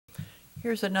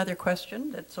Here's another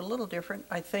question that's a little different,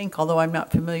 I think, although I'm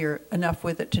not familiar enough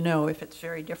with it to know if it's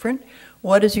very different.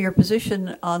 What is your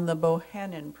position on the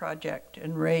Bohannon Project?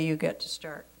 And Ray, you get to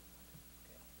start.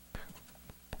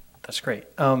 That's great.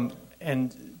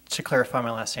 And to clarify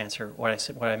my last answer, what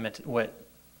I meant,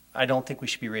 I don't think we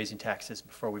should be raising taxes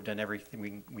before we've done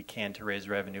everything we can to raise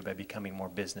revenue by becoming more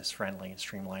business friendly and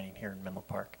streamlining here in Menlo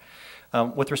Park.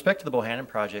 With respect to the Bohannon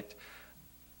Project,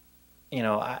 you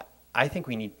know, I think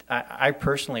we need. I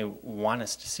personally want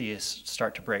us to see us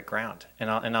start to break ground, and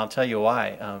I'll tell you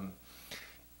why.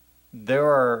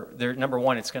 Number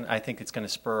one, I think it's going to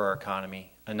spur our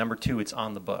economy. And number two, it's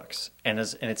on the books, and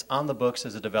it's on the books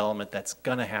as a development that's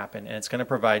going to happen, and it's going to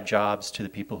provide jobs to the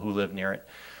people who live near it.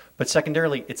 But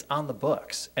secondarily, it's on the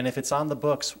books, and if it's on the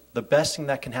books, the best thing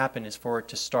that can happen is for it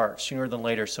to start sooner than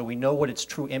later, so we know what its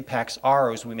true impacts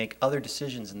are as we make other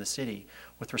decisions in the city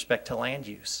with respect to land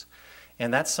use.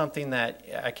 And that's something that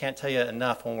I can't tell you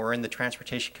enough when we're in the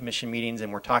Transportation Commission meetings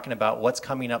and we're talking about what's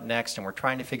coming up next and we're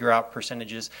trying to figure out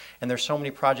percentages, and there's so many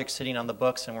projects sitting on the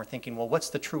books and we're thinking, well, what's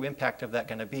the true impact of that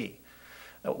going to be?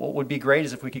 What would be great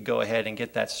is if we could go ahead and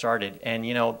get that started. And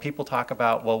you know, people talk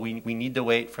about, well, we need to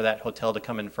wait for that hotel to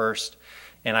come in first,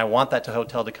 and I want that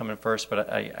hotel to come in first,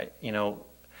 but you know,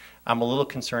 I'm a little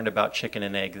concerned about chicken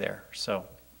and egg there. So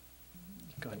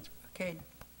go ahead. Okay,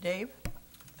 Dave?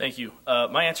 Thank you.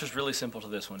 My answer is really simple to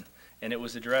this one, and it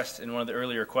was addressed in one of the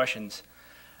earlier questions.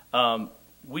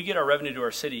 We get our revenue to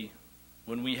our city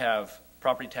when we have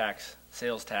property tax,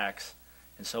 sales tax,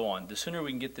 and so on. The sooner we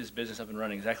can get this business up and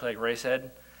running, exactly like Ray said,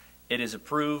 it is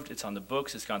approved, it's on the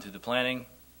books, it's gone through the planning,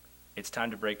 it's time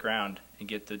to break ground and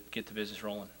get the business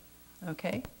rolling.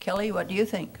 Okay. Kelly, what do you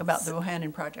think about the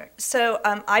Bohannon Project? So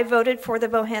I voted for the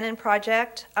Bohannon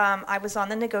Project. I was on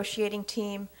the negotiating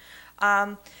team.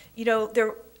 You know,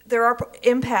 there are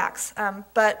impacts,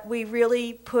 but we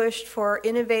really pushed for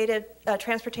innovative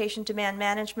transportation demand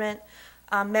management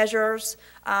measures,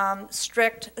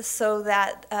 strict so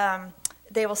that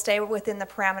they will stay within the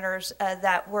parameters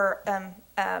that were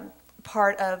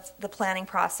part of the planning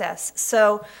process.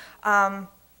 So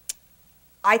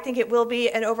I think it will be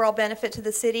an overall benefit to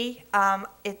the city.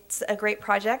 It's a great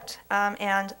project,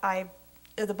 and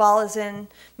the ball is in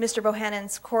Mr.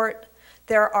 Bohannon's court.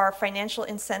 There are financial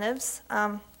incentives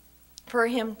for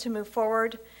him to move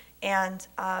forward, and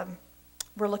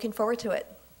we're looking forward to it.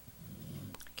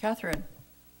 Catherine?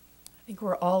 I think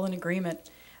we're all in agreement.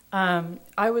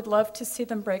 I would love to see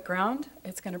them break ground.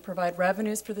 It's going to provide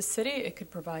revenues for the city. It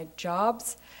could provide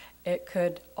jobs. It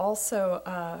could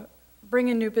also bring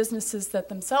in new businesses that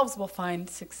themselves will find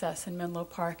success in Menlo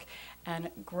Park and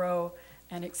grow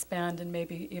and expand and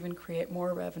maybe even create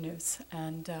more revenues.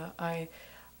 And I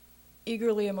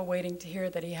eagerly am awaiting to hear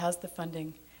that he has the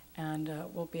funding and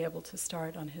will be able to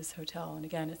start on his hotel. And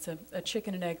again, it's a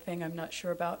chicken and egg thing I'm not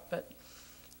sure about, but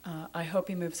I hope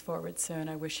he moves forward soon.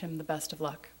 I wish him the best of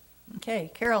luck.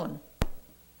 Okay, Carolyn.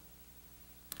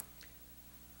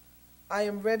 I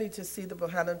am ready to see the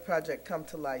Bohannon Project come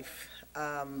to life.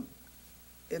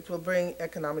 It will bring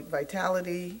economic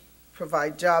vitality,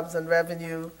 provide jobs and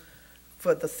revenue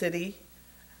for the city,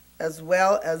 as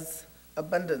well as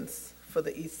abundance for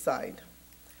the East Side.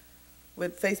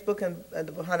 With Facebook and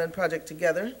the Bohannon Project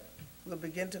together, we'll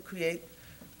begin to create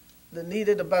the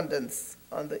needed abundance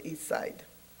on the East Side.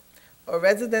 Our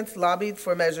residents lobbied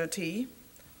for Measure T,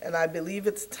 and I believe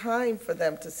it's time for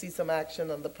them to see some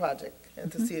action on the project and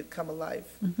to see it come alive.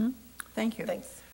 Thank you. Thanks.